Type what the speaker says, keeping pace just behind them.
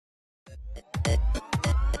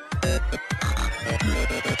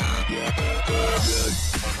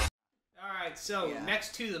Alright, so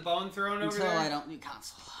next to the bone throne over there. Until I don't need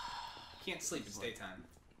console. Can't sleep, it's daytime.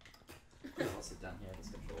 I'll sit down here.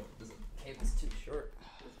 This controller. This cable's too short.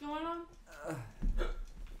 What's going on?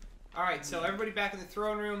 Alright, so everybody back in the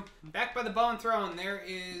throne room. Back by the bone throne, there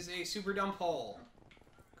is a super dump hole.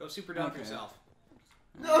 Go super dump yourself.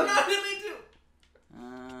 No, not me too!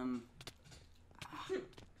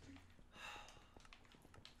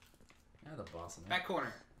 You're the boss of me. Back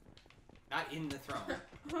corner. Not in the throne.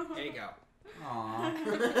 There you go.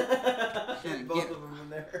 Aww. Both of them in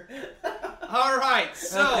there. Alright,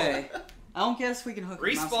 so... Okay. I don't guess we can hook a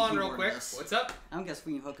mouse and respawn keyboard real to quick. this. What's up? I don't guess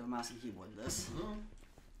we can hook a mouse and keyboard to this.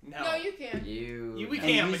 No, you can't. We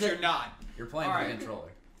can, but you're not. You're playing with the controller.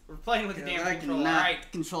 We're playing with the damn I controller. cannot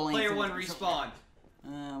Alright, control player anything one with the respawn.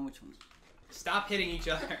 controller. Which one? Stop hitting each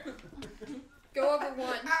other. Go over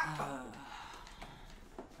one. I don't know.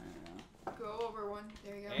 Go over one.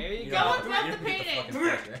 There you go. There you No go. one's left the painting.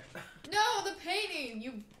 No, the painting.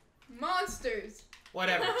 You monsters.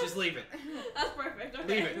 Whatever, just leave it. That's perfect. Okay.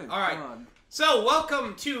 Leave it. Good Alright. God. So,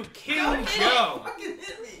 welcome to King Joe. Fucking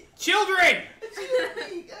hit me! Children! Hit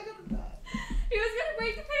me! I gotta die. He was gonna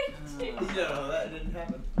break the painting. No, that didn't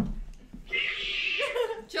happen.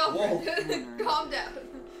 Children, calm down.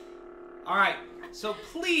 Alright, so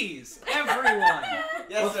please, everyone,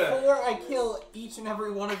 Yes, sir. before I kill each and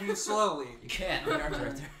every one of you slowly, You can't. My arms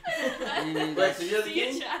right there. Wait, so you're the See you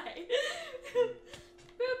king? try.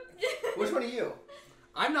 Which one are you?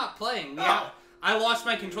 I'm not playing. Oh. Yeah, I lost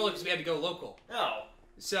my controller because we had to go local. Oh.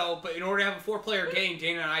 So, but in order to have a 4-player game,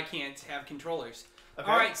 Dana and I can't have controllers. Okay.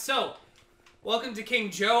 Alright, so, welcome to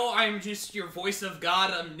King Joe. I'm just your voice of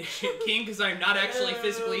God, omniscient king, because I'm not actually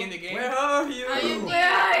physically in the game. Where are you?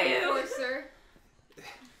 Where are you, sir?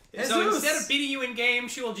 So Jesus. instead of beating you in game,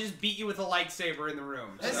 she will just beat you with a lightsaber in the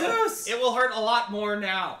room. So Jesus. it will hurt a lot more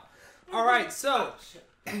now. Alright, so,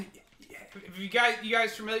 you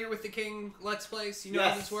guys familiar with the King Let's Plays? You know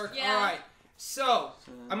how this works? Yeah. Alright, so,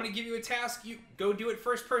 I'm going to give you a task. You go do it.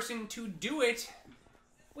 First person to do it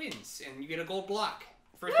wins, and you get a gold block.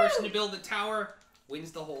 First person to build the tower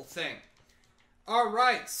wins the whole thing.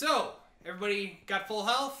 Alright, so, everybody got full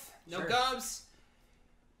health? No Sure. gubs?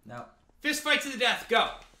 No. Fist fight to the death, go!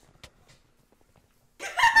 You're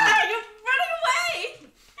running away!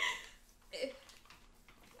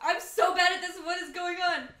 I'm so bad at this. What is going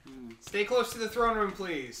on? Stay close to the throne room,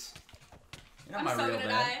 please. You're not I'm my so real gonna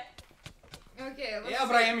dad. die. Okay, let's Yeah,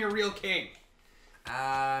 but I am your real king.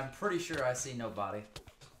 I'm pretty sure I see no body.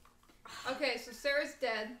 Okay, so Sarah's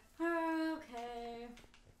dead. Okay.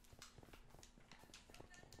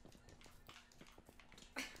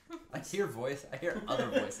 I hear voice. I hear other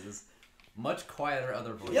voices. Much quieter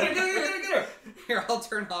other voices. Get her! Here, I'll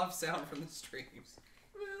turn off sound from the streams.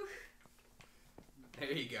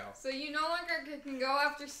 There you go. So you no longer can go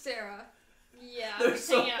after Sarah. Yeah. They're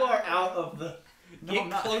so hang far out of the... No, Get I'm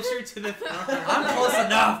not. closer to the throne. I'm close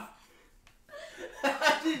enough.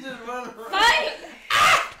 She just run around. Fight!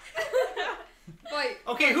 Fight.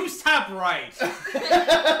 Okay, who's top right? no,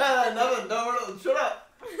 shut up.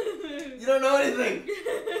 You don't know anything.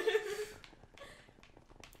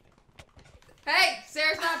 Hey,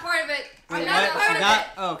 Sarah's not part of it. I'm Wait, not a what? part of Forgot?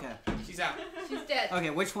 Oh, okay. She's out. it. She's dead. Okay,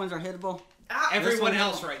 which ones are hittable? Everyone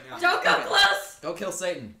else right now. Don't go Okay. close. Go kill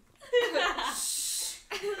Satan.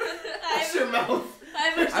 Shut your mouth.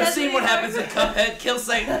 I've seen what happens in Cuphead. Kill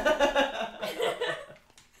Satan.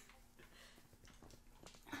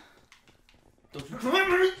 Don't you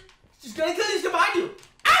remember? She's gonna kill you. She's behind you.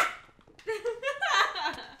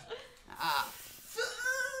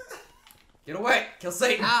 Get away. Kill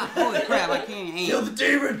Satan. Ah, holy crap, I can't aim. Kill the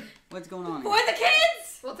demon. What's going on For here? the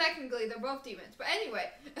kids! Well, technically, they're both demons. But anyway.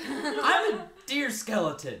 I'm a deer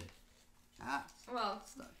skeleton. Ah, Well,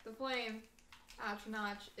 the flame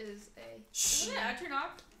Atronach is a... Shh. What is it,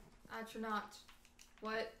 Atronach? Atronach.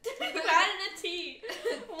 What? You added a T.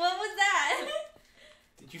 What was that?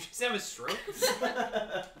 Did you just have a stroke?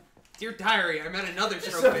 Dear diary, I'm at another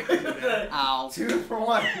stroke victim today. ow. 2 for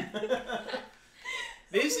 1.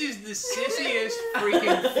 This is the sissiest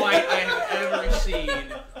freaking fight I have ever seen.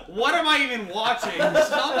 What am I even watching?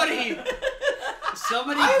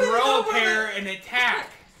 Somebody grow a pair and attack.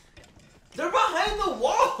 They're behind the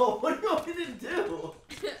wall. What do you want me to do?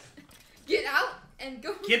 Get out and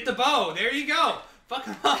go. Get the bow. There you go. Fuck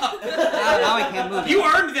him up. Now I can't move. You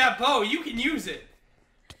earned that bow. You can use it.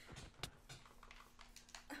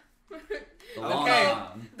 The long, Okay.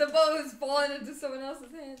 The bow is falling into someone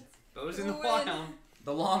else's hands. Bow's in the Win. wild.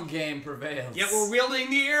 the long game prevails. Yet we're wielding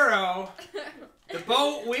the arrow. The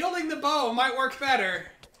bow, wielding the bow might work better.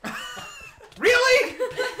 Really?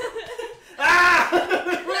 Ah!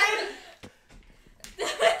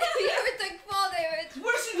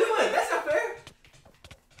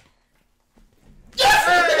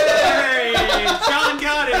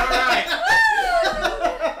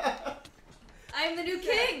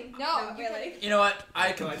 But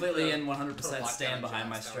I Go ahead, completely and put a 100% lockdown stand on behind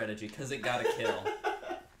my Johnstown. strategy because it got a kill.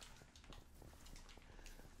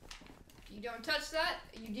 You don't touch that.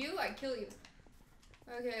 You do, I kill you.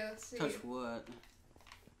 Okay, let's see. Touch what?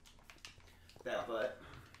 That butt.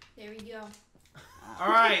 There we go. All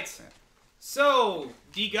right. So,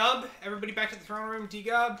 D-Gub, everybody back to the throne room.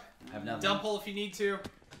 D-Gub, I have nothing. dump hole if you need to.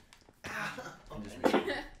 I'm just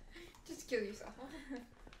reading. Just kill yourself.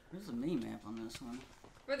 There's a mini map on this one.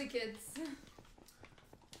 For the kids.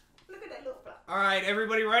 Look at that little fly. All right,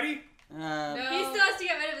 everybody ready? No. He still has to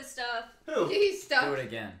get rid of his stuff. Who? He's stuck. Do it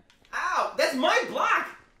again. Ow! That's my block!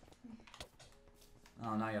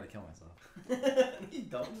 Oh, now I gotta kill myself. You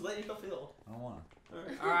don't. Just let yourself heal. I don't wanna.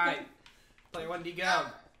 Alright. All right. Play one D-Gub.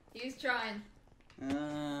 He's trying.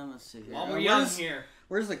 Let's see here. While we're young where's, here.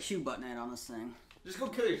 where's the Q button at on this thing? Just go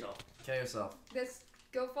kill yourself. Kill yourself. Let's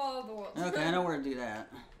go follow the wolves. Okay, I know where to do that.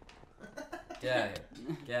 Get out of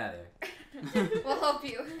here. Get out of here. We'll help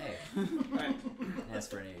you. Hey, All right. ask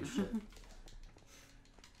for any of your shit.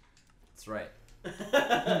 That's right.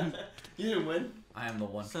 You didn't win. I am the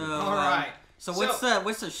one. So, who- All right. So what's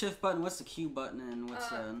the shift button? What's the Q button? And what's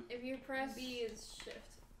If you press B is shift.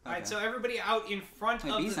 All right, okay. so everybody out in front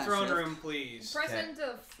Wait, of B's the not throne shift. room, please. press Okay.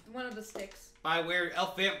 into one of the sticks. By where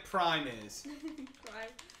Elf Vamp Prime is.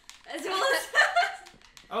 Right. As well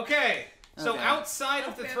as Okay, so Okay. outside of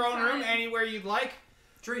Elf the Vamp throne room, Prime. anywhere you'd like,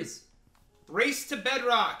 Trees. race to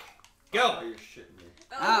bedrock. Oh, Go. you're shitting me.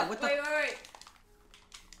 Ah, what the- wait.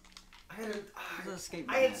 I had, Where's the escape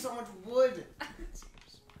I had button? so much wood.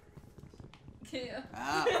 Yeah.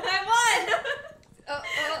 Ah, I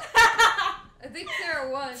I think Sarah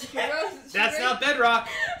won. That's not bedrock.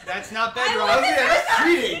 That's not Oh, bedrock. yeah, that's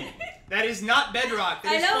cheating. That is not bedrock.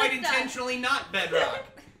 That I is know quite it's not. intentionally not bedrock.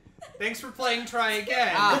 Thanks for playing Try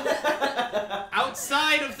Again. Ah.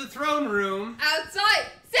 Outside of the throne room, Outside!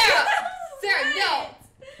 Sarah! Sarah, no!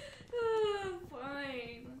 Oh,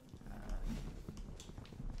 fine.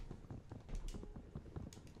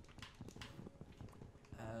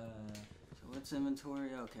 so what's inventory?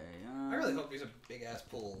 Okay. I really hope there's a big ass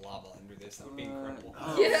pool of lava under this. That would be incredible.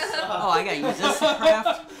 Yeah. Oh, I gotta use this to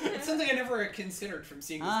craft. It's something I never considered from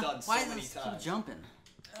seeing this done so Why many does it keep times. jumping?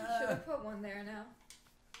 Should have put one there now.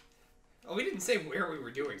 Oh, we didn't say where we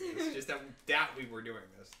were doing this, just that we were doing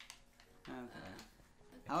this. Okay.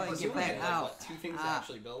 How do I Plus, get you only back had, like, out? what, 2 things to Ah.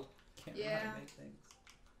 actually build? Can't Yeah. remember how to make things.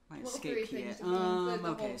 My Well, escape 3 kit. things to include the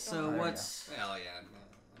Okay, whole so thing. what's... Hell yeah.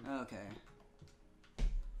 No. Okay.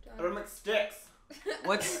 I don't make sticks.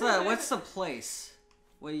 What's the place?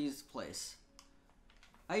 What do you use the place?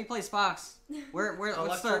 How do you place box? Where Oh,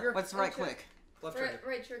 what's left trigger? what's the right Left trigger. click? Left trigger.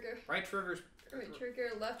 Right trigger. Right trigger's Right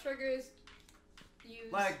trigger. Left trigger is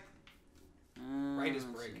use. Like, right is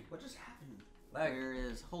let's break. see. what just happened? Lag. Where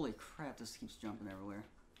is... Holy crap, this keeps jumping everywhere.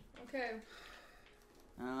 Okay.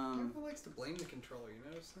 Everyone likes to blame the controller, you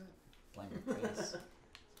notice that? Blame your face.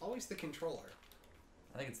 Always the controller.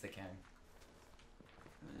 I think it's the king.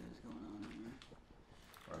 What is going on here?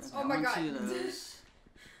 Or it's Oh my One, God. two of those.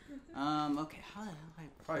 Okay, how the hell do I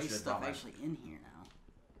Probably place should've stuff brought my- actually in here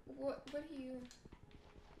now? What do you...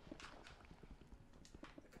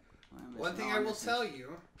 Why am I One missing thing all I will this? tell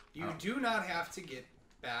you, you Oh. do not have to get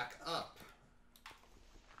back up.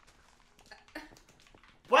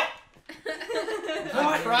 What?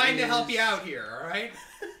 I'm trying to is- help you out here, alright?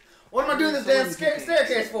 What am I doing this damn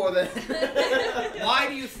staircase for then? Why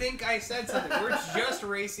do you think I said something? We're just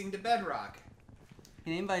racing to bedrock.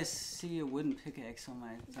 Can anybody see a wooden pickaxe on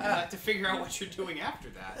my... To figure out what you're doing after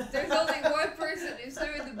that. There's only one person who's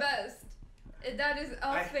doing the best. And that is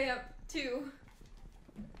Elf Vamp 2.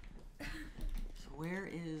 So where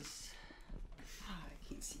is... I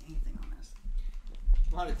can't see anything on this.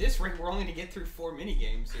 Well, at this rate, we're only going to get through 4 mini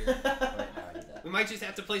games here. Wait, no, I did that. We might just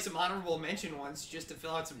have to play some honorable mention ones just to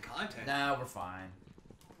fill out some content. Nah, we're fine.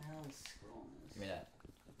 What the hell is scroll on this? Give me that.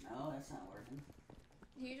 No, that's not working.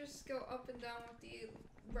 You just go up and down with the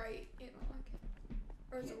right analog.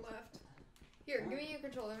 Or the left. Here, give me your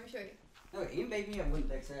controller. Let me show you. Okay, you can make me a wooden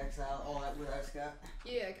pickaxe out all that wood I just got.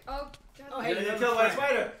 Yeah. Oh, God. Oh, hey, You're you gonna know kill my friend.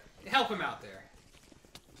 spider. Help him out there.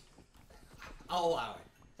 I'll allow it.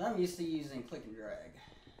 So I'm used to using click and drag.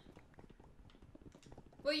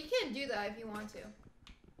 Well, you can do that if you want to. Do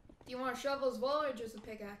you want a shovel as well or just a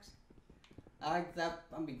pickaxe? I'll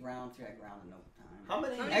be ground through that ground in no time. How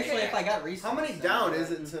many? Actually, if I got resources... How many then down I'd is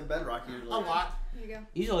do it to bedrock usually? A lot. Here you go.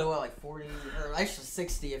 Usually, what, like 40, or actually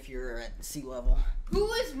 60 if you're at sea level. Who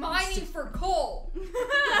is mining for coal?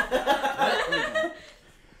 I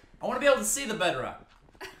want to be able to see the bedrock.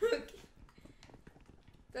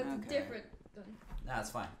 That's Okay. different. Than... Nah,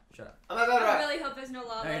 it's fine. Shut up. I'm at I bedrock. really hope there's no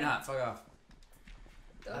lava. No, you're not. Fuck off.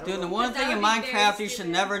 Dude, the one thing in That would be Minecraft very you should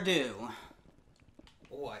stupid. never do.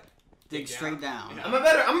 What? Dig straight down. Yeah. I'm a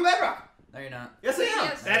bedrock. No, you're not. Yes, I am.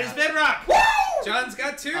 Yes. That is bedrock. Woo! John's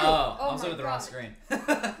got 2. Oh, Oh I was my looking at the wrong God. screen.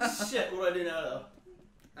 Shit, what do I do now, though?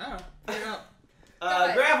 I don't know. Figure it out.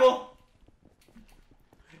 Die. Gravel.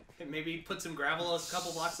 Maybe put some gravel a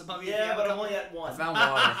couple blocks above you. if you Yeah, have but a I'm only at 1. I found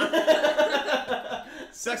water.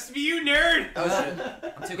 Sucks to be you, nerd. Oh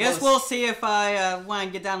shit. I'm too Guess close. we'll see if I when I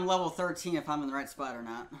get down to level 13 if I'm in the right spot or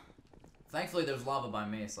not. Thankfully, there's lava by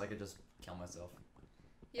me, so I could just kill myself.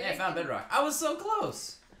 Yeah, Hey, I found bedrock. I was so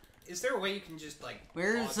close. Is there a way you can just like?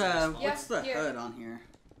 Where's pause and respawn? Yeah, what's the here. HUD on here?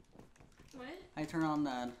 What? I turn on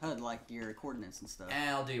the HUD like your coordinates and stuff. And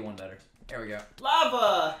I'll do you one better. There we go.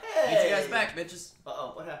 Lava. Hey. Get you guys back, bitches.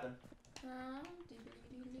 Uh-oh, what happened?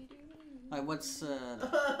 Like what's so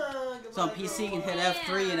Goodbye, on PC you can hit Yeah.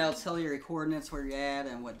 F3 and it'll tell you your coordinates where you're at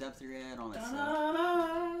and what depth you're at, all that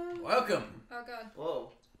stuff. Welcome. Oh god.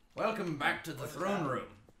 Whoa. Welcome back to the What's throne that? room.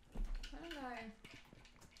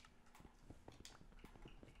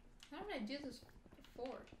 How did I do this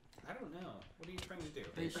before? I don't know. What are you trying to do?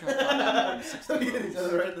 Pretty sure I found out more than 60 We hit each moves.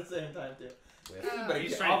 other right at the same time, too. With Uh, But Are you get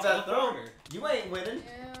just trying off to that teleport? throne. Or? You ain't winning.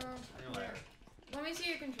 Yeah. Whatever. Let me see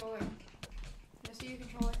your controller. Can I see your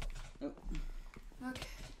controller? Nope. Okay.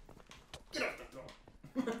 Get off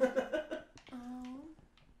that throne.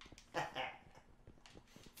 Oh.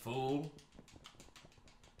 fool.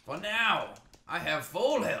 For now, I have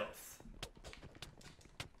full health.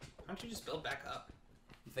 Why don't you just build back up?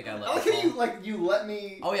 You think I I let like you how fall? you let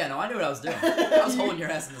me. Oh yeah, no, I knew what I was doing. I was holding your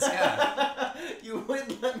ass in the sky. You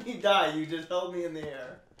wouldn't let me die. You just held me in the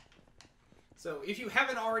air. So if you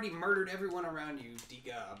haven't already murdered everyone around you,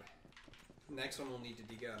 degob. Next one will need to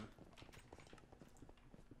degub.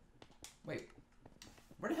 Wait,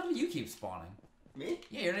 where the hell do you keep spawning? Me?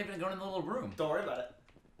 Yeah, you're not even going in the little room. Don't worry about it.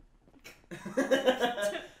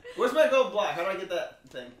 Where's my gold block? How do I get that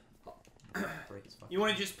thing? Break his fucking- You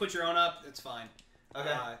want to just put your own up? That's fine.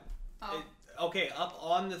 Okay. Oh. Okay, up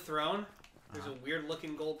on the throne, there's Uh-huh. a weird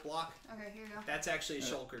looking gold block. Okay, here you go. That's actually a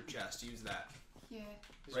shulker chest. Use that. Yeah.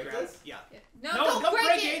 Just Break grab- this? Yeah. Yeah. No, No, don't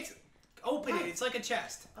break it! Open What? it. It's like a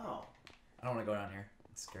chest. Oh, I don't want to go down here.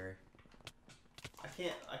 It's scary. I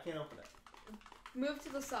can't open it. Move to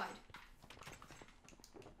the side.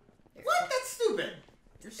 There. What? That's stupid.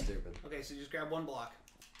 You're stupid. Okay, so just grab one block.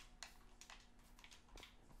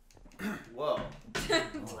 Whoa.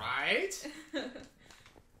 Right?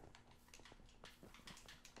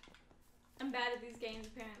 I'm bad at these games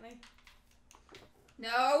apparently.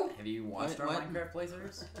 No. Have you watched What? our What? Minecraft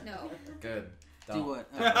playthroughs? No. Good. Do Don't. what?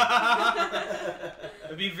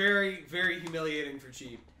 It'd be very, very humiliating for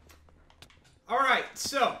cheap. All right,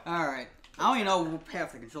 so Alright. I don't even know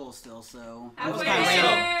half the controls still, so I'm just, Okay, kinda so-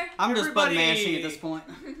 waiting. I'm just button everybody- mashing at this point.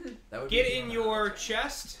 That would get be in good. your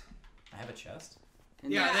chest. I have a chest.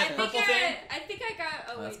 And Yeah, that's that it. purple thing? I think I got.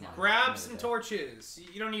 Oh, That's wait, no. mine. Grab some torches.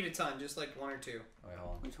 You don't need a ton, just like one or two. Wait,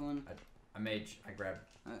 hold on. Which one? I grabbed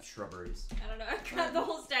shrubberies. I don't know. I got the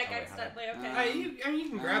whole stack Oh, wait, accidentally. how do Okay. I- You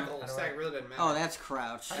can grab the whole How do stack. I- It really doesn't matter. Oh, that's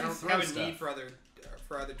crouch. How I do you don't throw have a stuff? need for other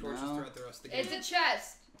torches No. throughout the rest of the game. It's a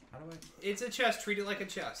chest. How do I? It's a chest. Treat it like a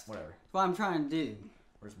chest. Whatever. That's what I'm trying to do.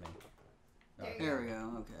 Where's me? Oh, There you There we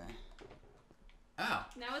go, okay. Ow.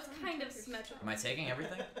 Now it's kind of symmetrical. Am I taking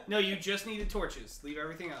everything? No, you just need the torches. Leave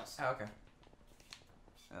everything else. Oh, okay.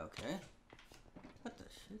 Okay. What the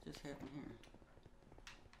shit just happened here?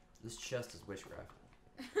 This chest is witchcraft.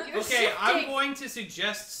 You're Okay, I'm shifting. going to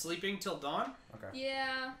suggest sleeping till dawn. Okay.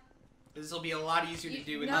 Yeah. This will be a lot easier to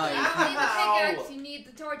do. No, In you Oh, the yeah. don't need the Ow. pickaxe. You need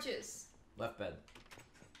the torches. Left bed.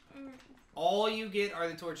 Mm, All you get are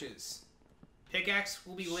the torches. Pickaxe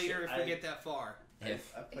will be later Shit, if we I- get that far.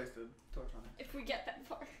 If. I placed a torch on it. if we get that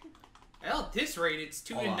far. Well, at this rate, it's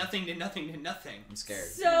 2 Hold to on. nothing to nothing to nothing. I'm scared.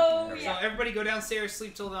 So There we So yeah. everybody go downstairs,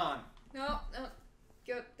 sleep till dawn. No, no.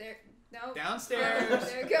 Go there. No. Downstairs.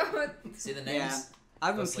 There you go. See the names? Yeah.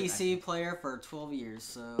 I've been Go sleep PC player for 12 years,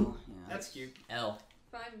 so yeah. That's cute. L.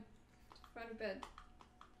 Find a bed.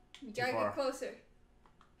 You Too gotta far. get closer.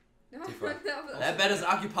 No, Too far. no. That bed is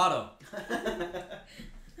occupado.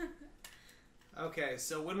 Okay,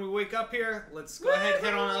 so when we wake up here, let's go ahead and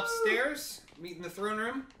head on upstairs. Meet in the throne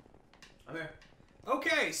room. I'm here.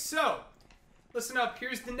 Okay, so listen up.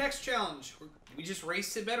 Here's the next challenge. We just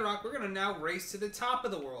raced to Bedrock. We're gonna now race to the top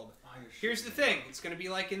of the world. Oh, you're Here's the shitting thing. It's gonna be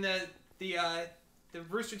like in the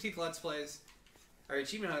Rooster Teeth Let's Plays. Or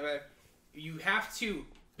achievement hunter. You have to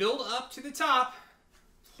build up to the top,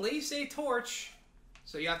 place a torch.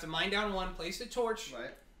 So you have to mine down one, place a torch, me. Right.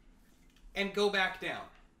 and go back down.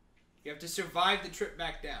 You have to survive the trip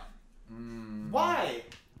back down. Mm. Why?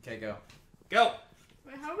 Okay, go. Go.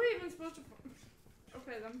 Wait, how are we even supposed to?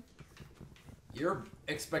 Okay then. You're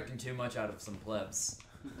expecting too much out of some plebs.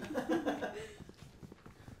 I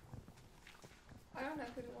don't know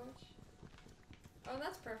who to watch. Oh,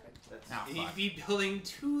 that's perfect. Oh, You need to fuck. be building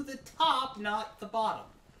to the top, not the bottom.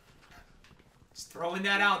 Just throwing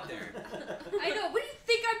that out there. I know. What do you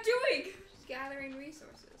think I'm doing? Just gathering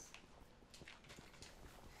resources.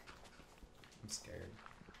 I'm scared.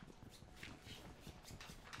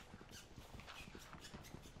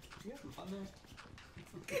 You having fun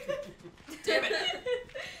there? Damn it.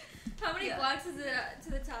 How many blocks is it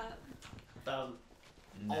to the top? 1,000.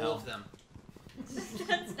 All of them.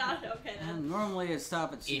 That's not okay then. Normally it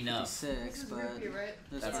stops at Enough. 256, This is but Rupee, right?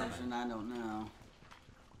 this That's version I don't know.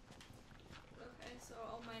 Okay, so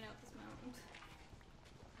I'll mine out this mountain.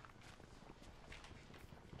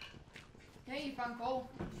 Hey, you found coal.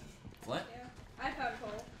 Flint? Yeah. I found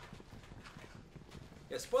coal.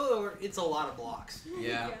 Yeah, spoiler alert, it's a lot of blocks.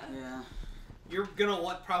 Yeah. Yeah. You're gonna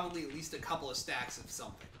want probably at least a couple of stacks of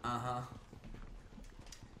something. Uh-huh.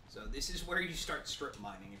 So this is where you start strip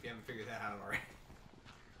mining, if you haven't figured that out already.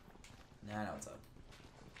 Yeah, I know what's up.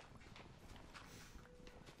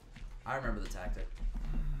 I remember the tactic.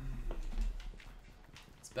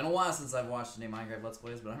 It's been a while since I've watched any Minecraft Let's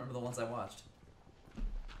Plays, but I remember the ones I watched.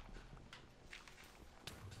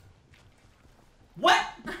 What?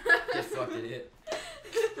 Get fucked, idiot.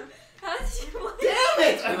 How did you Damn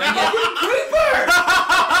it! I'm You ain't getting, Creeper!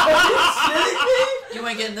 Are you shitting me? you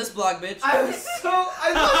ain't getting this block, bitch. I lost all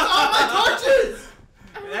my torches!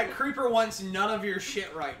 That creeper wants none of your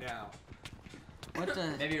shit right now. What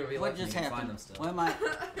the? Maybe it'll be What lucky just you can find happened? them still. What am I?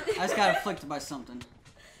 I just got afflicted by something.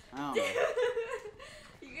 I don't know.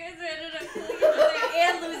 You guys ended up killing each other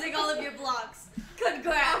and losing all of your blocks.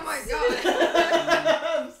 Congrats. Oh my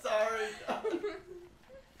god. I'm sorry.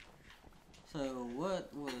 So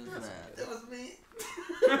what was that? That was me.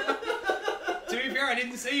 To be fair, I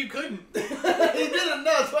didn't say you couldn't. He didn't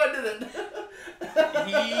know, so I didn't.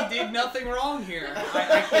 He did nothing wrong here.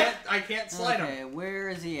 I can't slide him. Okay, where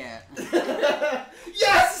is he at?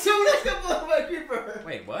 Yes! Someone's gonna blow my creeper!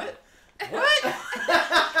 Wait, what? What?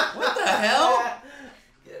 What the hell?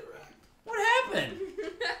 Get wrecked. What happened?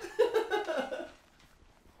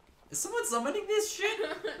 Is someone summoning this shit?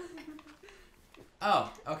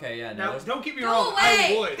 Oh, okay, yeah, no. Now, there's- don't get me Go wrong, I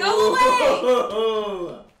away! would. Go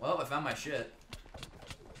away! Well, I found my shit.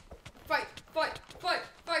 Fight,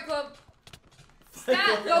 club.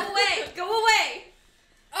 Stop! Go away! Go away!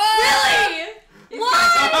 Oh! Really?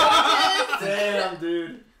 Why? Damn,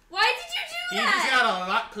 dude. Why did you do He just that? got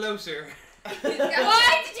a lot closer.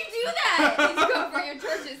 Why did you do that? He's going for your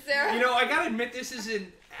torches, Sarah. You know, I gotta admit, this is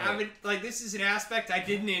an this is an aspect I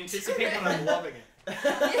didn't anticipate, but I'm loving it.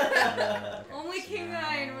 Okay, Only so King now-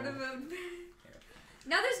 9 would have been.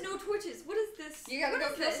 Now there's no torches. What is this? You gotta What go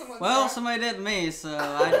is kill this? someone. Well, Sarah. somebody did me, so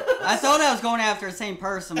I thought I was going after the same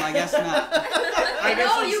person, but I guess not. I guess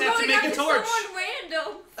No, I'll you just have to going make a after torch. someone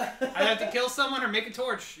random. I have to kill someone or make a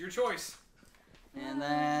torch. Your choice. And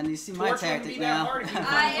then you see my Torch wouldn't tactic be that now. hard if you I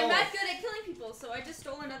found am gold. not good at killing people, so I just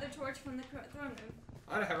stole another torch from the throne room.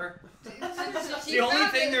 Whatever. She The only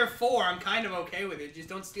found thing it. they're for, I'm kind of okay with it. Just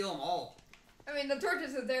don't steal them all. I mean, the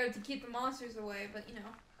torches are there to keep the monsters away, but you know.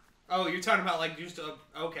 Oh, you're talking about like just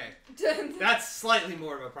okay. That's slightly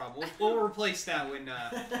more of a problem. We'll replace that when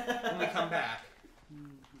we come back.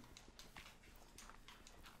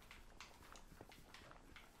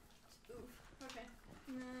 Oof. Okay.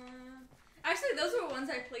 Actually, those were ones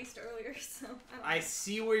I placed earlier, so. I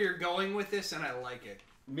see where you're going with this, and I like it.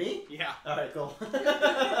 Me? Yeah. Alright, cool.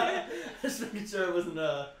 Just making sure it wasn't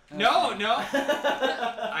No.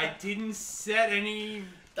 I I didn't set any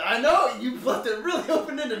know, you left it really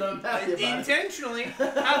open-ended, I'm happy about it. intentionally.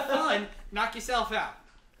 Have fun. Knock yourself out.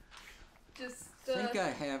 Just. I think I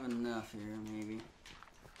have enough here, maybe.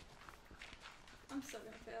 I'm still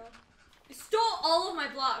gonna fail. You stole all of my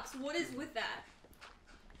blocks. What is with that?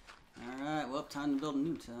 Alright, well, time to build a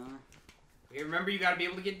new tower. Okay, remember, you gotta be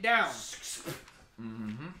able to get down.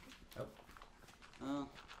 Mm-hmm. Oh,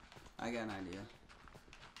 I got an idea.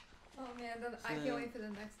 Oh man, then I can't wait for the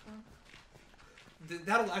next one.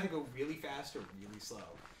 That'll either go really fast or really slow.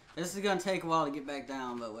 This is gonna take a while to get back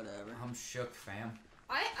down, but whatever. I'm shook, fam.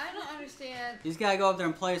 I don't understand. You just gotta go up there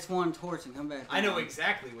and place one torch and come back I know down.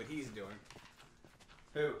 exactly what he's doing.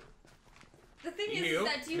 Who? The thing You? is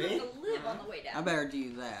that you Me? have to live on the way down. I better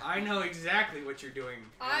do that. I know exactly what you're doing.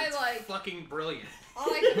 and I it's like- fucking brilliant. I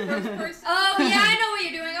like the first person. Oh yeah, I know what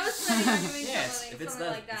you're doing. I was planning on doing Yeah, something, if it's something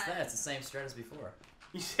that, like that. it's the same strat as before.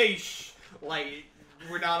 You say shh, like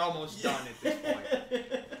we're not almost done at this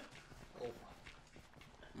point. Oh.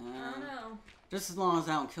 I don't know. Just as long as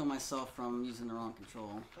I don't kill myself from using the wrong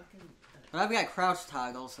control. Fucking. But I've got crouch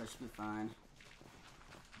toggle, so I should be fine.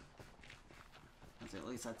 At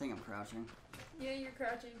least I think I'm crouching. Yeah, you're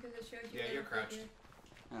crouching because it shows you. Yeah, you're crouched.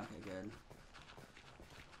 Okay, good.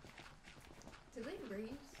 Did they raise?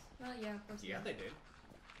 Well, yeah, of course. Yeah, they did.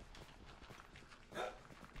 I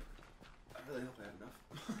really hope I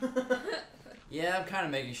have enough. Yeah, I'm kind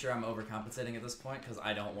of making sure I'm overcompensating at this point because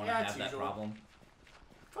I don't want to Yeah, have it's that usual. problem.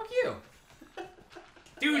 Fuck you.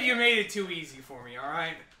 Dude, you made it too easy for me,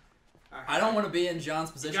 alright? I don't want to be in John's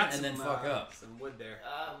You position got and then some, fuck up. some wood there.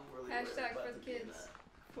 I'm really worried Hashtag about for the doing kids. that.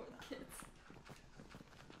 For the kids.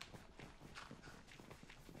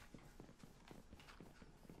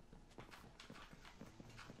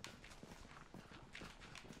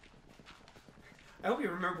 I hope you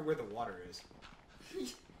remember where the water is.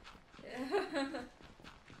 Yeah.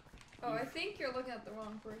 Oh, I think you're looking at the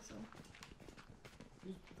wrong person.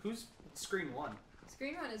 Who's screen 1?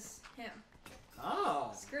 Screen 1 is him.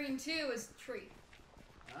 Oh. Screen 2 is tree.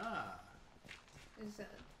 Ah. Is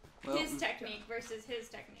Well, His technique versus his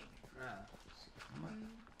technique. Ah. No.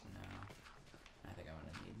 I think I'm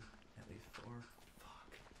gonna need at least 4.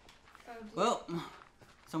 oh, dude. well,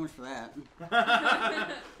 so much for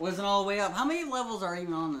that. Wasn't all the way up. How many levels are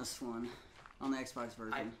even on this one? On the Xbox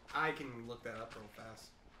version? I can look that up real fast.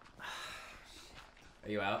 Are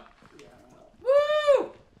you out? Yeah.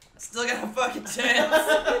 Woo! I still got a fucking chance.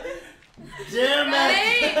 Damn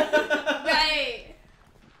it! Right!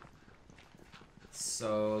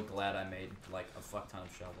 So glad I made like a fuck ton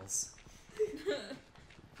of shovels.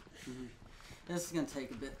 This is gonna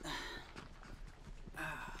take a bit.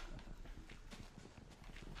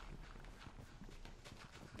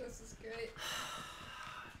 This is great.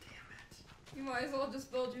 Damn it. You might as well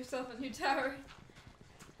just build yourself a new tower.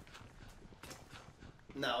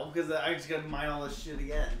 No, because I just gotta mine all this shit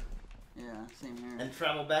again Yeah, same here. and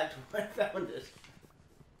travel back to where I found it.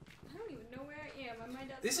 I don't even know where I am. I might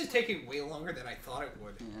not. This is taking way longer than I thought it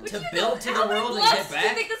would. Yeah. But To you build know, to the how many world and blocks get do you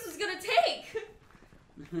back? think this was gonna take?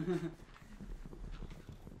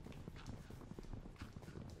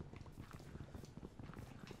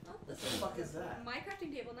 Oh, What the fuck is that? My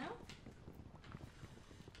crafting table now.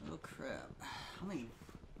 Oh crap! How many?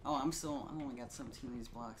 Oh, I only got 17 of these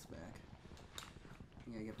blocks back.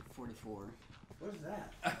 I gotta get to 44. What is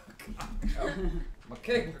that?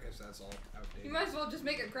 Okay. I guess that's all outdated. You might as well just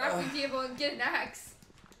make a crafting table and get an axe.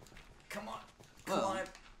 Come on. Well, Climb.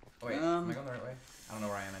 Oh, wait, am I going the right way? I don't know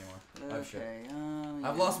where I am anymore. Oh shit. Okay.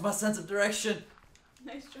 I've lost my sense of direction.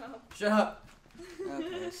 Nice job. Shut up.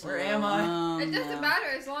 Okay. So, Where am I? It doesn't matter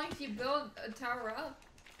as long as you build a tower up.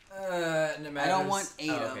 No I don't want 8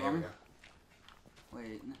 oh, of okay, here we them. go.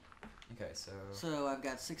 Wait. Okay, so. So I've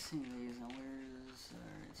got 16 of these. Now where's?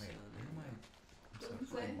 Alright. So Wait, where am I? I'm so Doesn't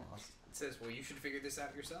fucking say. lost. It says, well, you should figure this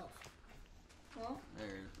out yourself. Well,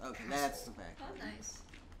 there. Okay, that's the back. oh, nice.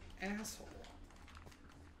 Asshole.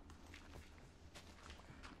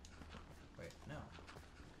 Wait, no.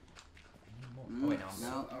 I need more. Oh, wait, no, I'm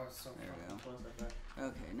No. Oh, it's so There we fun. go. Close that back.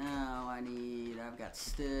 Okay, now I've got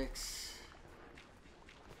sticks.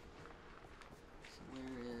 So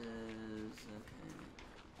where is, okay.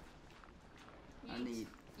 I need,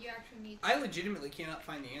 You actually need. I legitimately cannot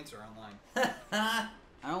find the answer online.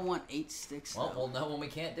 I don't want 8 sticks Well, though. we'll know when we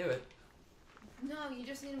can't do it. No, you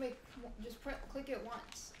just need to make. Click it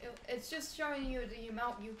once. It's just showing you the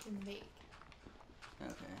amount you can make,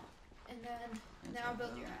 Okay. and then That's now all build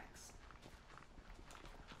done. your axe.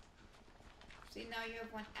 See, now you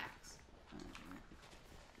have 1 axe. Okay.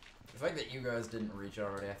 The fact that you guys didn't reach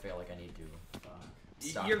already, I feel like I need to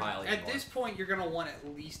You're, stockpile at more. this point, you're gonna want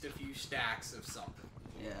at least a few stacks of something.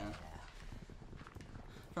 Yeah.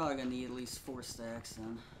 Probably gonna need at least 4 stacks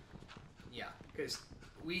then. Yeah, because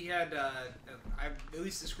we had, at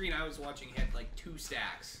least the screen I was watching had like 2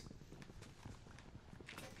 stacks.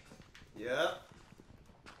 Yep.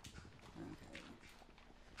 Okay.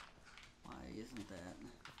 Why isn't that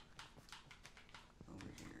over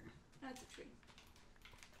here? That's a tree.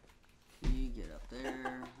 You get up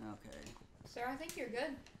there. Okay. Sarah, I think you're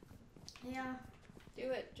good. Yeah.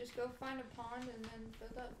 Do it. Just go find a pond and then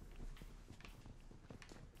build up.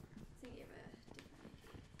 Thinking of a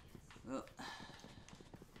different Well,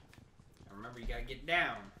 And remember, you gotta get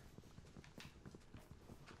down.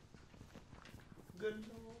 Good.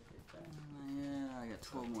 yeah, I got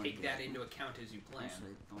 12 more. Take to that get. into account as you plan.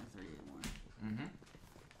 Actually, only 38 more. Mm-hmm.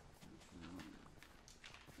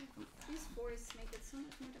 These forests make it so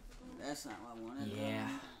much more difficult. That's not what I wanted. Yeah.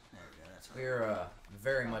 There we go. That's what We're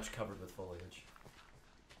very much covered with foliage.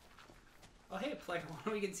 Oh, hey, player,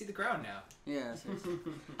 we can see the ground now. Yeah, seriously.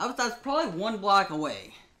 I was probably 1 block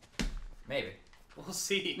away. Maybe. We'll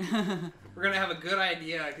see. We're gonna have a good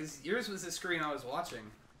idea because yours was the screen I was watching.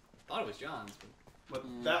 Thought it was John's. What,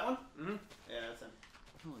 Yeah. that one? Mm-hmm. Yeah, that's him.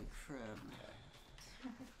 Holy crap.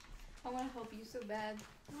 I want to help you so bad.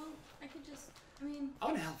 Well, I could just. I mean. I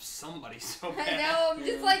want to help somebody so I bad. know. I'm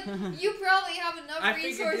just like you probably have enough I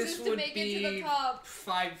figured resources this to would make it to be the top.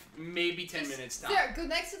 5, maybe 10 Just minutes top. There, go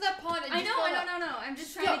next to that pond and I just know. go I up. know. No. I'm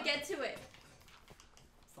just Go. trying to get to it.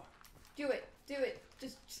 Do it. Do it.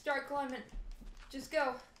 Just start climbing. Just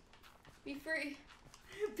go. Be free.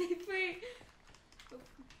 Be free.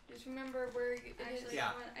 Just remember where it is. Actually,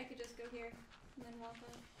 Yeah. I could just go here and then walk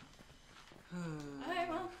up. So Alright,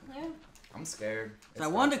 well, yeah. I'm scared. I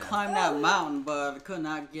wanted to climb that mountain, but I could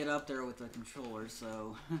not get up there with the controller,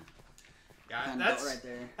 so Yeah, kind of that's right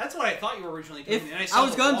there. that's what I thought you were originally doing. If and I, saw I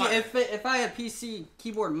was the going water. to, if I had PC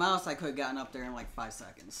keyboard and mouse, I could have gotten up there in like 5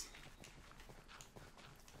 seconds.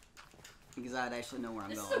 Because I'd actually know where I'm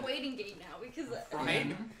This going. is a waiting game now because. Right?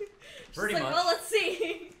 Just Pretty like, much. well, let's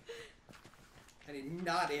see. I did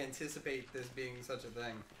not anticipate this being such a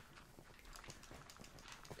thing.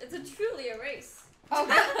 It's a truly a race. Oh,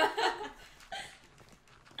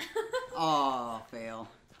 Oh, fail.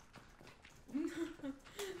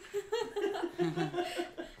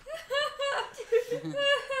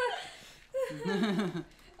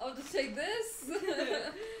 I'll just take this.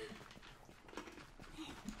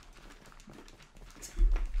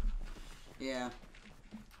 Yeah,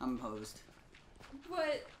 I'm posed.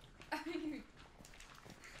 But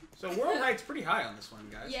So world height's pretty high on this one,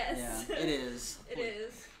 guys. Yes. Yeah, it is. It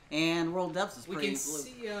is. And world depth is We pretty can blue.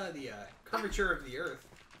 see the curvature of the Earth.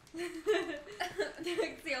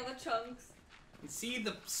 See all the chunks. You can see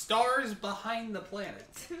the stars behind the planet.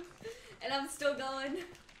 And I'm still going.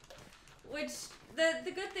 Which,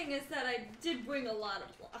 the good thing is that I did bring a lot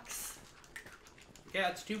of blocks. Yeah,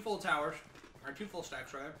 it's 2 full towers. Or 2 full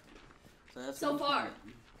stacks, rather. So, that's So one far. point.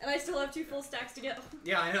 And I still have 2 full stacks to go.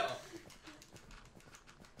 Yeah, I know.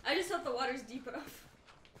 I just hope the water's deep enough.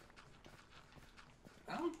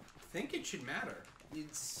 I don't think it should matter.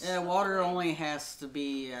 It's Yeah, water only has to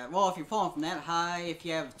be, well, if you're falling from that high, if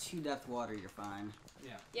you have 2 depth water, you're fine.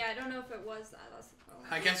 Yeah, I don't know if it was that. That's the problem.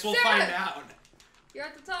 I guess we'll Sarah! find out. you're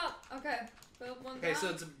at the top. Okay. Build one Okay, down. so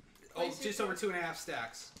it's Place your just over 2.5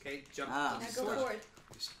 stacks. Okay, jump. Ah. jump Now to go storage. forward.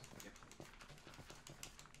 Just- yep.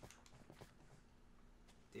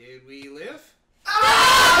 Did we live?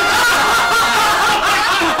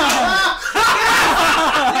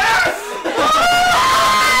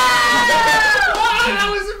 That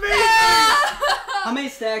was amazing! How many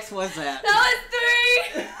stacks was that? That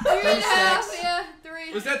was 3! 3 and a half. stacks. Yeah,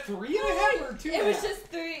 3. Was that 3.5 or 2? It was just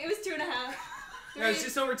 3. It was 2.5. Yeah, it's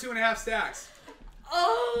just over 2.5 stacks.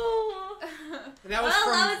 Oh! And that was Well,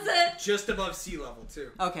 from that was it. just above sea level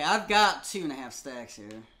too. Okay, I've got 2.5 stacks here.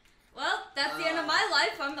 Well, that's the end of my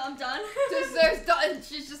life. I'm done. Just there's done.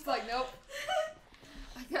 She's just like, nope.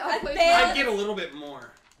 I place failed. I'd get a little bit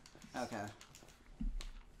more. Okay.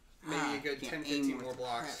 Maybe a good can't 10, aim 15 with more the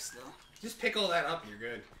blocks. cracks, though. Just pick all that up and you're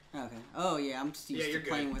good. Okay. Oh yeah, I'm just used Yeah, to you're good.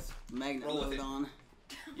 playing with magnet Roll with mode it. on.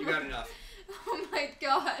 You got enough. Oh my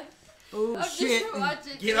god. Oh I'm shit! just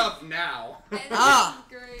watching. Get up now. And this Ah!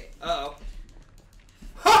 is great. Uh-oh.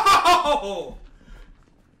 Ho!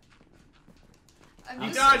 I'm You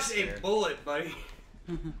I'm just, so dodged a scared. bullet, buddy.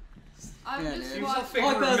 I'm Yeah, just dude. Use a watching. finger.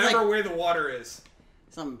 Oh, 'cause, Remember like- where the water is.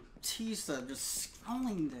 Some cheese just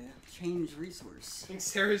scrolling to change resource. I think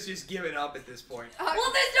Sarah's just giving up at this point. Well,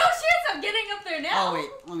 there's no chance I'm getting up there now. Oh wait,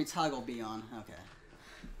 let me toggle B on. Okay.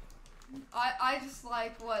 I just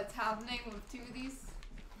like what's happening with 2 of these.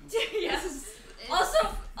 Yes. This is- it's-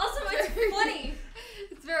 Also, it's funny.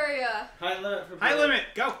 It's very High limit for High blue. limit,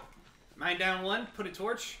 go. Mine down 1, put a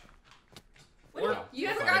torch. What do Or- you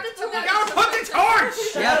We'll forgot fight. to You gotta put the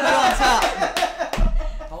torch! Yeah, put it on top.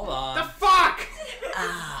 Hold The on. fuck!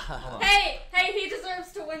 Hold on. Hey, he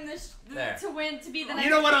deserves to win this. There. To be the next. You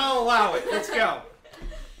know what? I'll allow it. Let's go.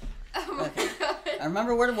 oh my Okay. god. I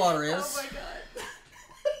remember where the water is. Oh my god.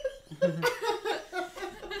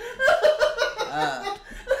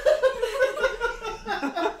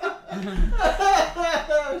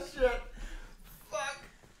 Oh shit. Fuck.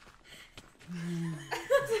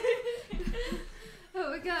 Oh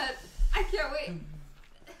my god. I can't wait.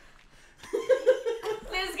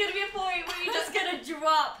 There's gonna be a point where you're just gonna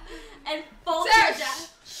drop and fall to Sarah, your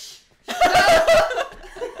death.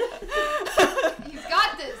 He's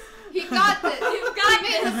got this. He got this. You've got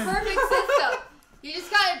He made the this. perfect system. You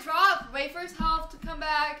just gotta drop, wait for his health to come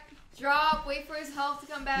back. Drop, wait for his health to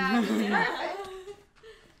come back. It's perfect.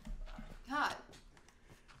 God.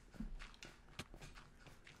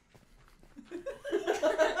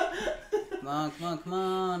 Come on, come on, come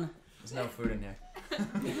on. There's no food in here.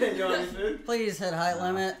 You want any food? Please hit height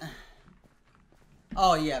limit.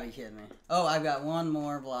 Oh, you gotta be kidding me. Oh, I've got one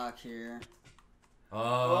more block here.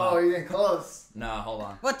 Oh, you're getting close. Nah, hold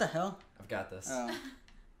on. What the hell? I've got this. Oh.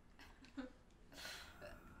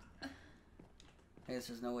 I guess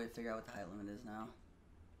there's no way to figure out what the height limit is now.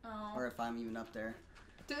 Oh. Or if I'm even up there.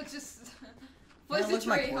 Dude, just Yeah, flip the look at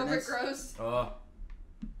my tree, hope it coordinates. grows. Oh.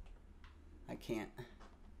 I can't.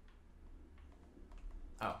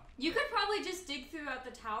 Oh. You could probably just dig throughout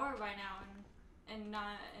the tower by now and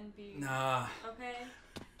be Nah. okay.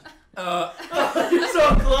 You're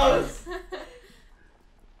so close.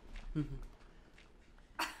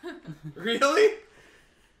 Really?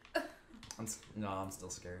 I'm still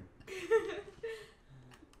scared.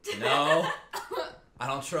 No. I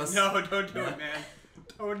don't trust. No, don't do it, man.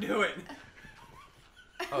 Don't do it.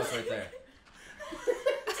 Oh, it's right there.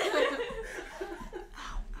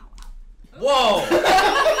 Whoa!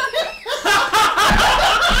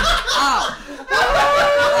 Ow!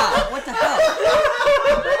 Ow! What the hell?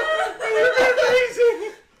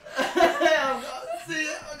 See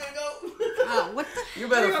ya. I'm gonna go. Ow! What the? You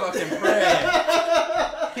better fucking pray.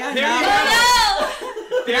 Can I There not? you go.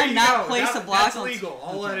 There Can I you not go. place That- a block That's on- legal.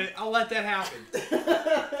 Okay. I'll let that happen.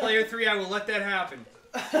 Player 3, I will let that happen.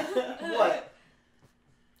 What?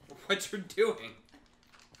 What you're doing.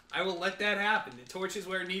 I will let that happen. The torch is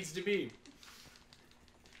where it needs to be.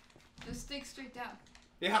 Just dig straight down.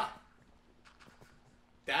 Yeah.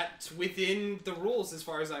 That's within the rules as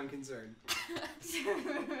far as I'm concerned. Goodbye.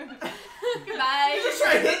 You just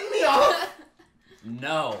tried hitting me off.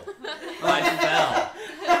 No. I fell.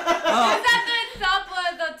 Oh, Is that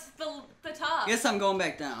the top? guess I'm going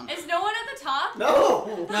back down. Is no one at the top? No.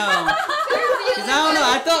 No. Because I don't know.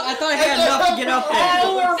 I thought I had enough to get up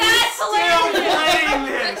there. That's hilarious. Playing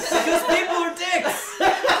this. Because people are dicks.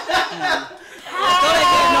 I thought I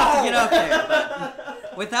had enough to get up there,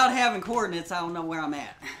 but without having coordinates, I don't know where I'm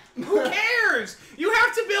at. Who cares? You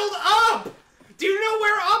have to build up. Do you know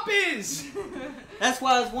where up is? That's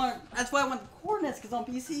why I want the coordinates, because on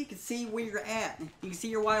PC you can see where you're at. You can see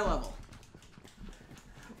your Y level.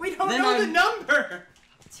 We don't Then know the I'm- number.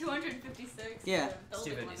 256. Yeah. the It's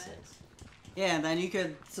building limit. 256. Yeah, and then you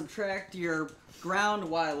could subtract your ground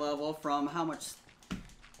Y level from how much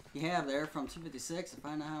you have there from 256 and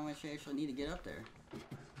find out how much you actually need to get up there.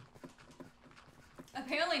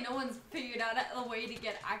 Apparently, no one's figured out a way to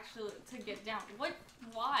get down. What?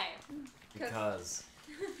 Why? Because.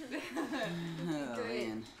 Oh Great.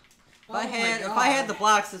 man. Oh If my I had the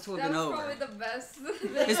blocks, this would That have been was over. probably the best.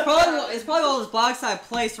 It's probably all those blocks I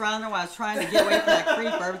placed around there when I was trying to get away from that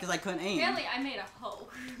creeper because I couldn't aim. Apparently, I made a hoe.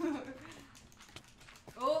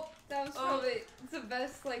 Oh, That was Oh. probably the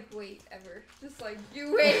best, like, wait ever. Just like,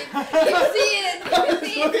 you wait, you see it, you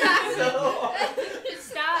see it happen.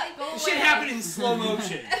 stop. Go away. This shit happened in slow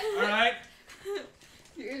motion. All right.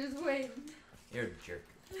 You're just waiting. You're a jerk.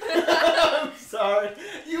 I'm sorry.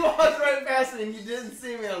 You walked right past it and you didn't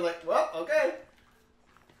see me. I was like, well, okay.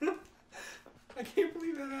 I can't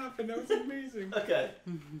believe that happened. That was amazing. Okay.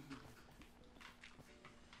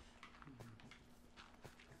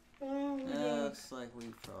 Oh my god. Looks like we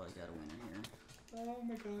probably got a winner here. Oh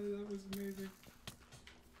my god, that was amazing.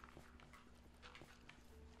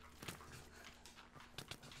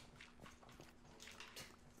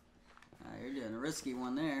 You're doing a risky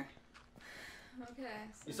one there. Okay.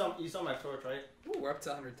 You saw my torch, right? Ooh, we're up to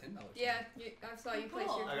 $110. Yeah, I saw you place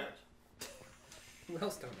your I got torch. Who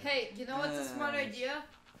else don't know? Hey, you know what's a smart Nice. idea?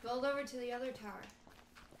 Build over to the other tower.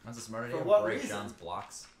 That's a smart For idea. what Break reason? John's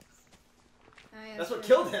blocks. Oh, yeah, That's what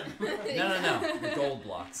true. killed him. No. The gold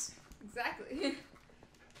blocks. Exactly.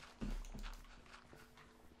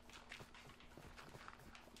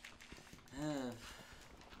 I'm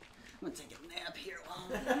gonna take a nap here while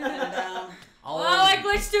I'm heading down. All Oh, I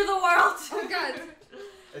glitched through the world. Oh god.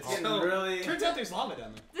 It's getting So, really. Turns out there's lava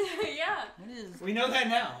down there. Yeah. It is. We know that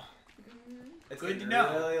now. It's Good getting to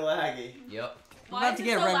know. really laggy. Yep. I'm Why about is to it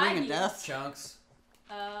get so a red ring laggy? of death. Chunks.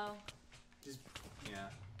 Oh. Yeah.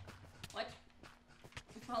 What?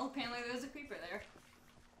 Well, apparently there's a creeper there.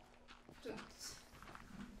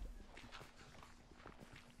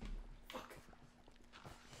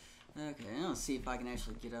 Okay, I'm gonna see if I can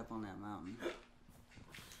actually get up on that mountain.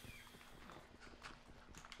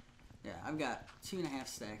 Yeah, I've got 2.5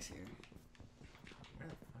 stacks here.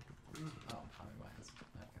 Oh, probably why it's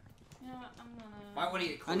okay. You know what? I'm gonna. Why would he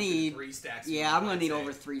get closer I need. to 3 stacks? Yeah, I'm gonna need I'd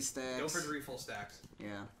over say. 3 stacks. Go for 3 full stacks.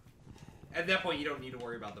 Yeah, At that point, you don't need to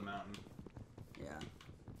worry about the mountain. yeah,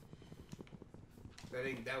 I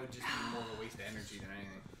think that would just be more of a waste of energy than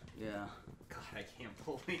anything. yeah. God, I can't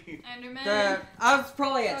believe. Enderman. I was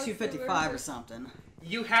probably at Oh, 255 or something.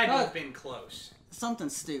 You had to have been close. Something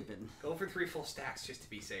stupid. Go for 3 full stacks just to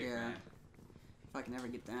be safe, Yeah. man. If I can ever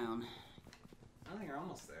get down. I think you're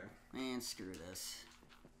almost there. Man, screw this.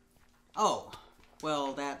 Oh,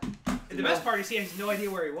 well, that... The best part is he has no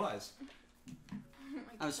idea where he was.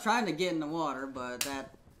 I was trying to get in the water, but that...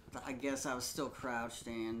 I guess I was still crouched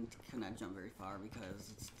and could not jump very far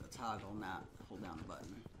because it's the toggle, not hold down the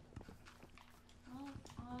button. Well,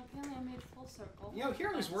 apparently I made full circle. You know, here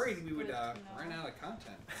I was worried we would Good to run know. out of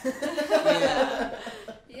content. Yeah.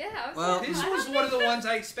 Yeah, I was Well, like, This I was don't one of the think ones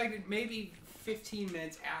I expected maybe 15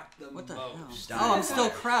 minutes at the What the hell? most. Oh, I'm still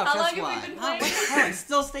crouched, How that's long why. have we been Oh, what playing? the hell? I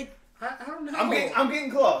still stay... I don't know. I'm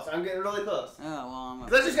getting close. I'm getting really close. Oh, well, I'm...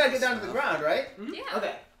 Let's just gotta get down to the ground, right? Yeah.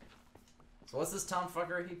 Okay. So what's this town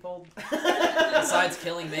fucker he pulled? Besides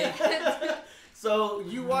killing me? So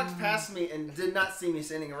you walked past me and did not see me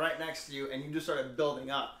standing right next to you, and you just started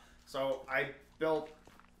building up. So I built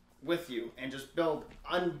with you and just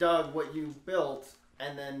undug what you built,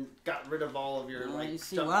 and then got rid of all of your Well, like. you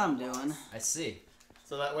see stuff what I'm blocks. doing. I see.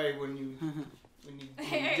 So that way, when you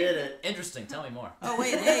Hey. did it, Interesting. Tell me more. Oh,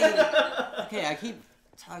 wait, hey! Okay, I keep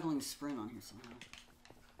toggling sprint on here somehow.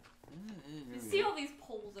 You see all these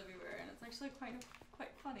poles everywhere, and it's actually quite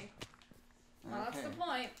funny. Well, that's Okay. the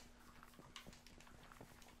point.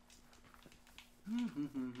 There we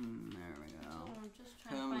So go. I'm just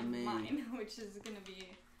trying Come to to find me. mine, which is gonna be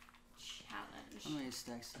a challenge. How many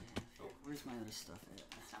stacks do I have here? Where's my other stuff at?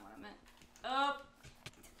 That's not what I meant. Oh,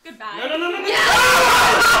 goodbye. no.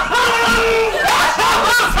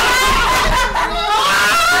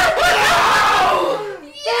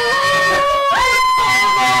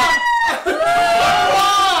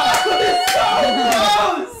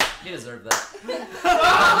 He deserved that.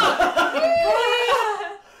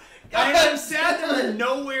 I am sad that we're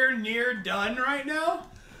nowhere near done right now,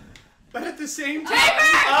 but at the same time,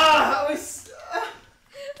 I was.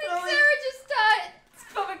 Sarah just died. It's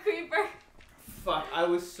from a creeper. Fuck! I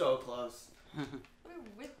was so close. We're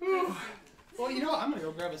with this. well, you know what? I'm gonna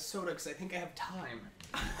go grab a soda because I think I have time.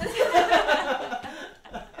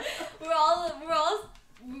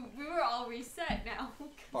 We were all reset now.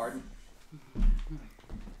 Pardon?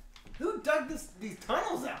 Who dug these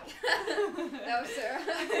tunnels out? That was Sarah.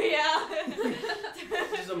 Yeah.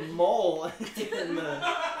 There's a mole in the.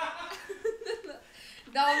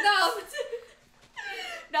 No.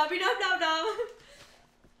 Nubby nub nub nub.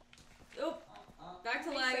 Oop. Back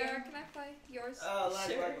to Hey, lagging. Sarah, can I play yours? lag.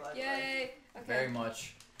 Yay. Okay. Very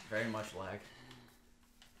much lag.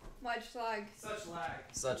 Much lag. Such lag.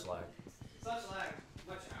 Such lag. Such lag.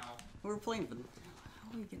 Much how. We're playing for... How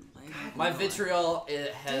are we getting lagged? My vitriol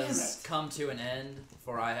has come to an end,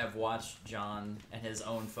 for I have watched John and his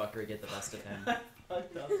own fucker get the best of him.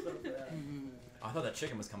 Fucked up so bad. I thought that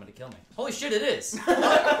chicken was coming to kill me. Holy shit, it is! It's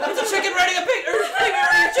a chicken riding a pig! Or a pig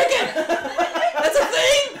riding a chicken! That's a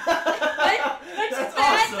thing! That's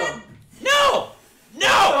awesome. No!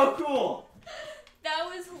 No! So cool. That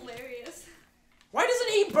was hilarious. Why doesn't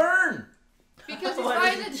he burn? Because he's Why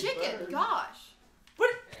riding doesn't the he chicken. burn? Gosh. What?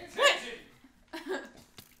 What?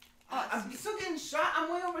 I'm still getting shot. I'm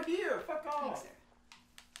way over here. Fuck Thanks, off. Sarah.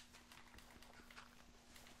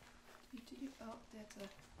 Oh, that's a.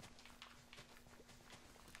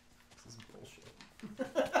 This is bullshit.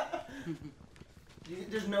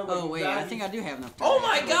 There's no way. Oh, wait, I think I do have enough time. Oh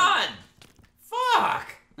my god!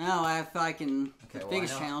 Fuck! Now, if I can... Okay, the well,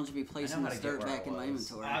 biggest I know- challenge would be I placing know how this to get dirt where back I in my was.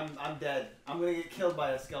 inventory. I'm dead. I'm gonna get killed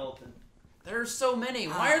by a skeleton. There are so many.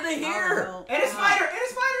 Why are they here? Oh, And a spider! And a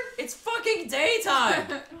spider! It's fucking daytime!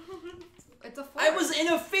 It's a forest. I was in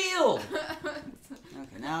a field!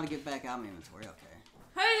 Okay, now to get back out of my inventory, okay.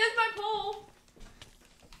 Hey, there's my pole.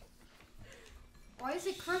 Why is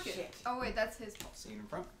it crooked? Shit. Oh wait, that's his fault. See it in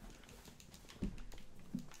front.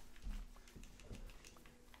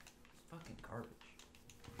 Fucking garbage.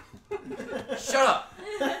 Shut up!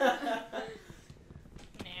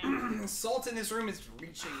 Salt in this room is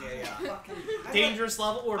reaching a Fucking dangerous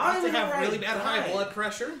level. We're I about don't to even know have where really I bad high died. blood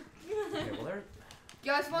pressure. Okay, well, there.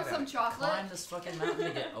 You guys want some chocolate? Climb this fucking mountain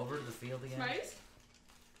to get over to the field again. Right?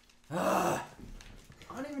 Ugh.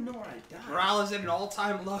 I don't even know where I died. Morale is at an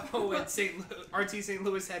all-time low at RT St.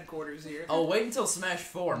 Louis headquarters here. Oh, wait until Smash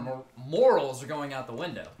 4 and morals are going out the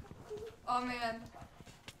window. Oh man.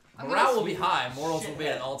 I'm Morale gonna will be high, morals will be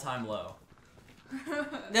at Shithead. an all-time low.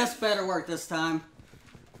 That's better work this time.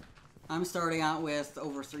 I'm starting out with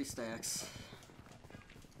over 3 stacks.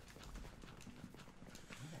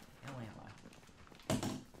 Hell am I?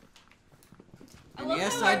 I And love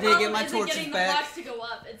yes, how I our did get problem my isn't torches getting back. the blocks to go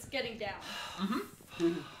up, it's getting down. Yeah.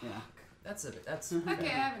 That's it. That's. Okay, I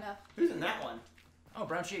have enough. Who's in that one? Oh,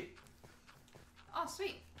 brown sheep. Oh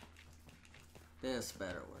sweet. This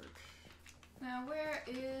better work. Now where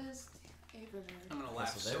is Averard? I'm gonna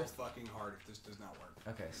laugh so so there's- fucking hard if this does not work.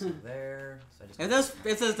 Okay, so there. So I just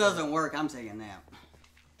If this doesn't work, I'm taking that.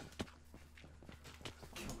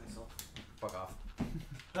 Kill myself. fuck off.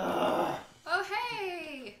 Oh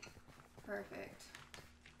hey! Perfect.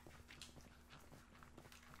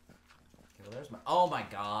 Okay, well, there's my. Oh my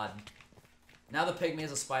god. Now the pygmy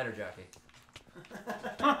is a spider jockey.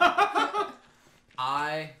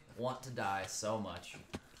 I want to die so much.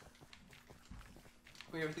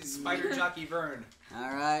 We have his spider jockey Vern.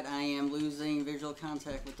 Alright, I am losing visual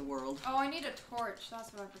contact with the world. Oh, I need a torch.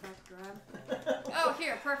 That's what I forgot to grab. Oh,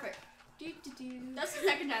 here, perfect. That's the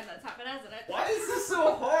second time that's happened, hasn't it? Why is this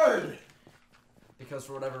so hard? Because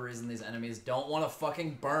for whatever reason, these enemies don't want to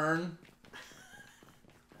fucking burn.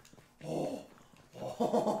 Oh,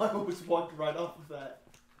 I almost walked right off of that.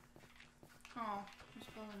 Oh,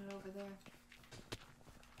 just building it over there.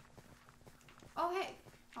 Oh, hey.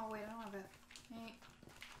 Oh, wait, I don't have it. Hey.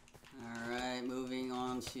 Alright, moving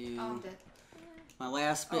on to Oh, I'm dead. my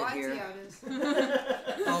last bit Oh, I here. see how it is.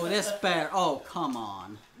 Oh, this better. Oh, come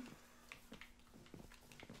on.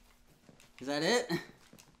 Is that it?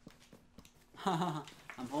 I'm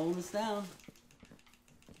holding this down.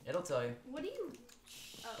 It'll tell you. What do you?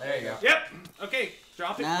 Oh. There you go. Yep. Okay.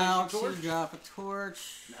 Drop it. Now place your to torch. drop a torch.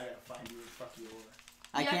 Now I gotta find you and fuck you over.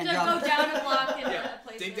 I You can't have to drop go down a block and Yeah.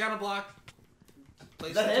 place Dig it. down a block.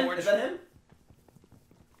 Place Is that the him? torch. Is that him?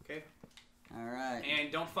 Okay. Alright.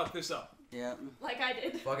 And don't fuck this up. Yep. Like I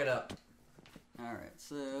did. Fuck it up. Alright,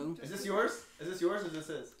 so. Is this yours? Is this yours or is this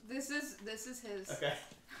his? This is his. Okay.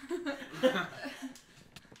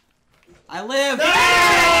 I live!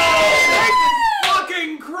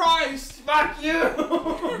 Fucking Christ! Fuck you!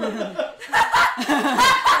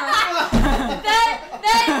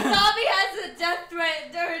 that zombie has a death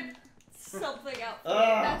threat or something out.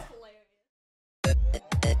 That's